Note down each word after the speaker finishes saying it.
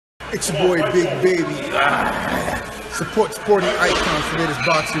It's your boy Big Baby. Support sporting icons for latest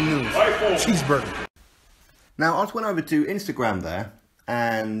boxing news. Cheeseburger. Now, I just went over to Instagram there,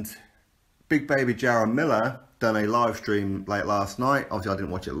 and Big Baby Jarrell Miller done a live stream late last night. Obviously, I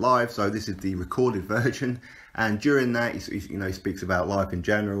didn't watch it live, so this is the recorded version. And during that, he speaks about life in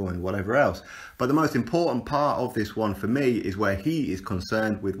general and whatever else. But the most important part of this one for me is where he is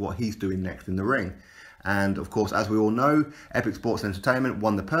concerned with what he's doing next in the ring. And of course, as we all know, Epic Sports Entertainment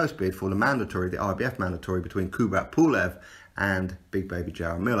won the purse bid for the mandatory, the IBF Mandatory, between Kubrat Pulev and Big Baby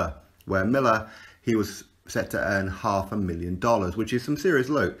Jarrell Miller, where Miller, he was set to earn $500,000, which is some serious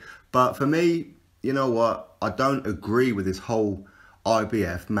loot. But for me, you know what? I don't agree with this whole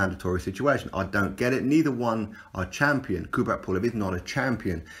IBF mandatory situation. I don't get it. Neither one are champion. Kubrat Pulev is not a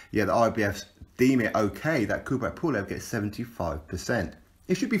champion. Yet the IBF deem it okay that Kubrat Pulev gets 75%.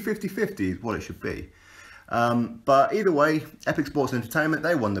 It should be 50-50 is what it should be. But either way, Epic Sports Entertainment,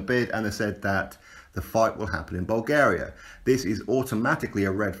 they won the bid and they said that the fight will happen in Bulgaria. This is automatically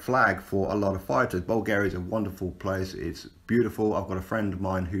a red flag for a lot of fighters. Bulgaria is a wonderful place. It's beautiful. I've got a friend of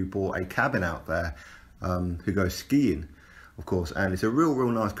mine who bought a cabin out there, who goes skiing, of course, and it's a real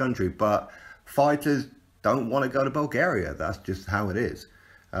nice country. But fighters don't want to go to Bulgaria. That's just how it is.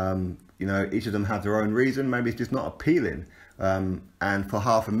 You know, each of them have their own reason. Maybe it's just not appealing. And for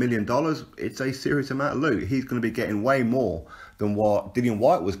 $500,000, it's a serious amount of loot. He's going to be getting way more than what Dillian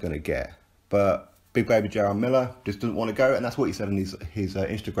Whyte was going to get. But Big Baby Jarrell Miller just didn't want to go, and that's what he said on his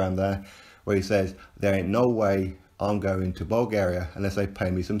Instagram there, where he says, there ain't no way I'm going to Bulgaria unless they pay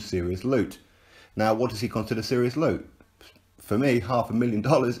me some serious loot. Now, what does he consider serious loot? For me,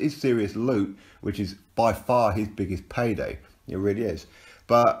 $500,000 is serious loot, which is by far his biggest payday. It really is.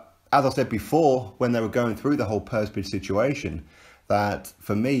 But as I said before, when they were going through the whole purse bid situation, that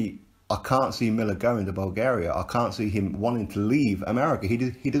for me, I can't see Miller going to Bulgaria. I can't see him wanting to leave America. He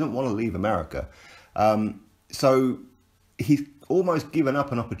didn't want to leave America. So he's almost given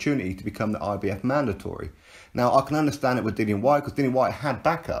up an opportunity to become the IBF Mandatory. Now, I can understand it with Dillian Whyte, because Dillian Whyte had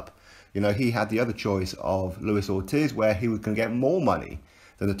backup. You know, he had the other choice of Luis Ortiz, where he was going to get more money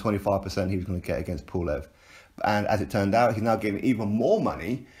than the 25% he was going to get against Pulev. And as it turned out, he's now getting even more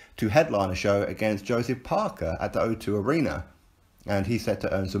money to headline a show against Joseph Parker at the O2 Arena. And he's set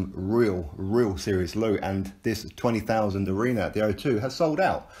to earn some real serious loot. And this 20,000 arena at the O2 has sold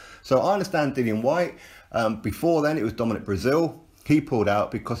out. So I understand Dillian Whyte. Before then, it was Dominic Breazeale. He pulled out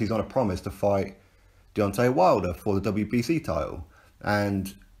because he's on a promise to fight Deontay Wilder for the WBC title.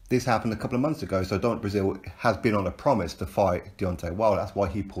 And this happened a couple of months ago. So Dominic Breazeale has been on a promise to fight Deontay Wilder. That's why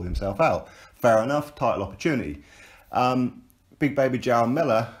he pulled himself out. Fair enough, title opportunity. Big Baby Jarrell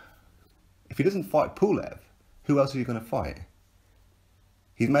Miller, if he doesn't fight Pulev, who else is he going to fight?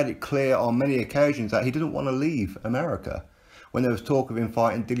 He's made it clear on many occasions that he doesn't want to leave America. When there was talk of him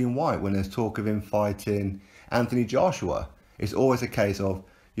fighting Dillian Whyte, when there's talk of him fighting Anthony Joshua, it's always a case of,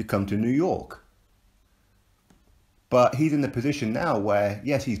 you come to New York. But he's in the position now where,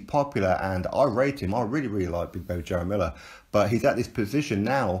 yes, he's popular and I rate him. I really like Big Baby Jarrell Miller. But he's at this position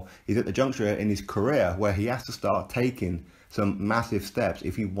now, he's at the juncture in his career where he has to start taking some massive steps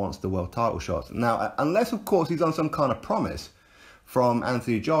if he wants the world title shots. Now, unless, of course, he's on some kind of promise from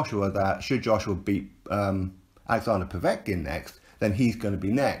Anthony Joshua that should Joshua beat Alexander Povetkin next, then he's going to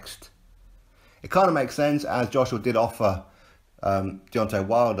be next. It kind of makes sense, as Joshua did offer Deontay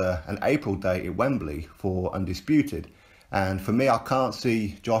Wilder an April date at Wembley for Undisputed. And for me, I can't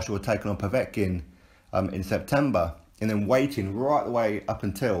see Joshua taking on Povetkin in September and then waiting right the way up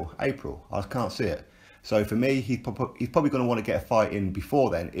until April. I just can't see it. So for me, he's probably going to want to get a fight in before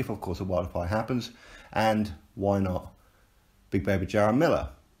then, if of course a Wilder fight happens. And why not Big Baby Jarrell Miller?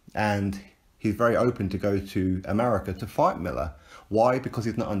 And he's very open to go to America to fight Miller. Why? Because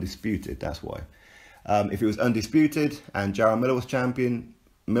he's not undisputed, that's why. If it was undisputed and Jarrell Miller was champion,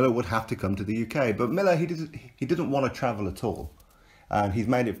 Miller would have to come to the UK. But Miller, he doesn't want to travel at all. And he's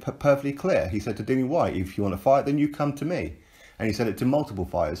made it perfectly clear. He said to Dillian Whyte, if you want to fight, then you come to me. And he said it to multiple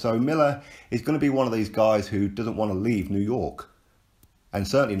fighters. So Miller is going to be one of these guys who doesn't want to leave New York. And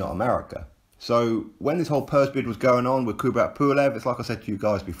certainly not America. So when this whole purse bid was going on with Kubrat Pulev, it's like I said to you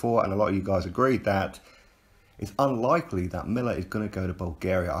guys before, and a lot of you guys agreed, that it's unlikely that Miller is going to go to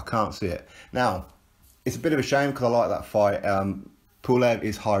Bulgaria. I can't see it. Now, it's a bit of a shame because I like that fight. Pulev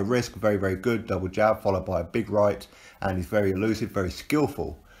is high risk, very good, double jab followed by a big right, and he's very elusive, very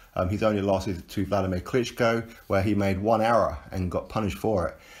skillful. His only loss is to Vladimir Klitschko, where he made one error and got punished for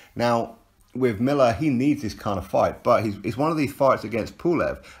it. Now, with Miller, he needs this kind of fight, but it's one of these fights against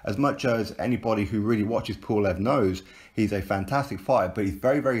Pulev. As much as anybody who really watches Pulev knows, he's a fantastic fighter, but he's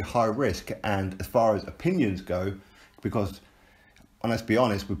very high risk. And as far as opinions go, because and let's be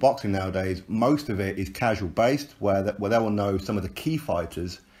honest, with boxing nowadays, most of it is casual based, where they will know some of the key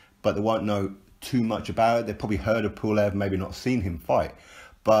fighters, but they won't know too much about it. They've probably heard of Pulev, maybe not seen him fight.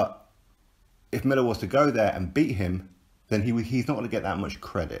 But if Miller was to go there and beat him, then he's not going to get that much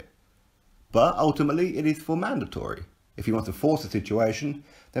credit. But ultimately, it is for mandatory. If he wants to force a situation,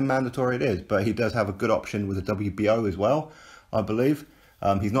 then mandatory it is. But he does have a good option with the WBO as well, I believe.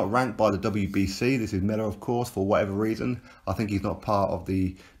 He's not ranked by the WBC. This is Miller, of course, for whatever reason. I think he's not part of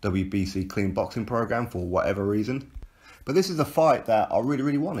the WBC clean boxing program for whatever reason. But this is a fight that I really,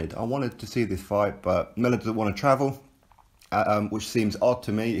 really wanted. I wanted to see this fight, but Miller doesn't want to travel, which seems odd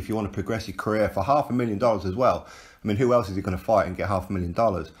to me if you want to progress your career for $500,000 as well. I mean, who else is he going to fight and get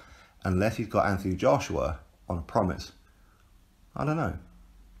 $500,000? Unless he's got Anthony Joshua on a promise. I don't know.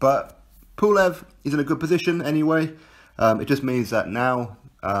 But Pulev is in a good position anyway. It just means that now,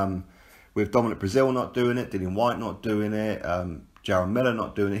 with Dominic Brazil not doing it, Dillian Whyte not doing it, Jarrell Miller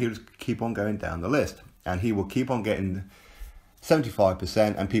not doing it, he'll just keep on going down the list. And he will keep on getting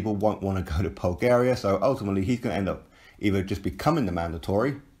 75%, and people won't want to go to Bulgaria. So ultimately, he's going to end up either just becoming the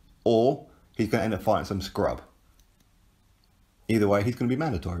mandatory, or he's going to end up fighting some scrub. Either way, he's going to be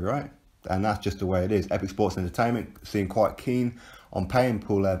mandatory, right? And that's just the way it is. Epic Sports Entertainment seem quite keen on paying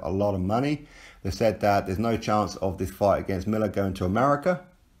Pulev a lot of money. They said that there's no chance of this fight against Miller going to America,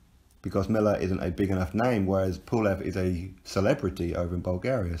 because Miller isn't a big enough name, whereas Pulev is a celebrity over in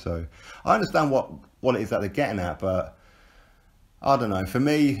Bulgaria. So I understand what it is that they're getting at, but I don't know. For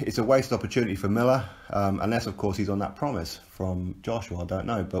me, it's a wasted opportunity for Miller, unless, of course, he's on that promise from Joshua. I don't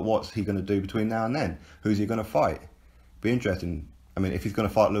know. But what's he going to do between now and then? Who's he going to fight? Be interesting. I mean, if he's going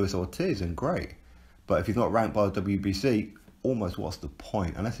to fight Luis Ortiz, then great. But if he's not ranked by the WBC, almost what's the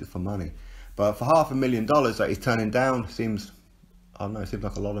point? Unless it's for money. But for $500,000 that he's turning down, seems, I don't know, it seems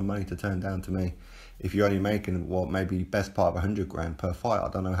like a lot of money to turn down to me. If you're only making, what, maybe best part of 100 grand per fight. I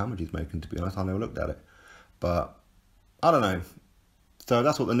don't know how much he's making, to be honest. I never looked at it. But I don't know. So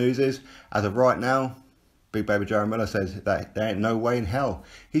that's what the news is. As of right now, Big Baby Jarrell Miller says that there ain't no way in hell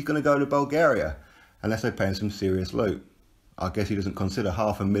he's going to go to Bulgaria unless they pay him some serious loot. I guess he doesn't consider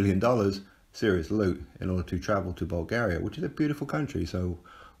 $500,000 serious loot in order to travel to Bulgaria, which is a beautiful country. So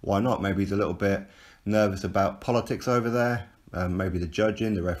why not? Maybe he's a little bit nervous about politics over there. Maybe the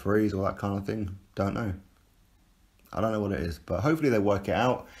judging, the referees, all that kind of thing. Don't know. I don't know what it is, but hopefully they work it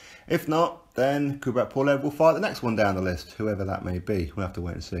out. If not, then Kubrat Pulev will fight the next one down the list, whoever that may be. We'll have to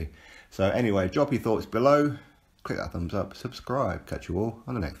wait and see. So anyway, drop your thoughts below, click that thumbs up, subscribe. Catch you all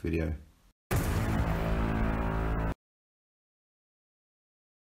on the next video.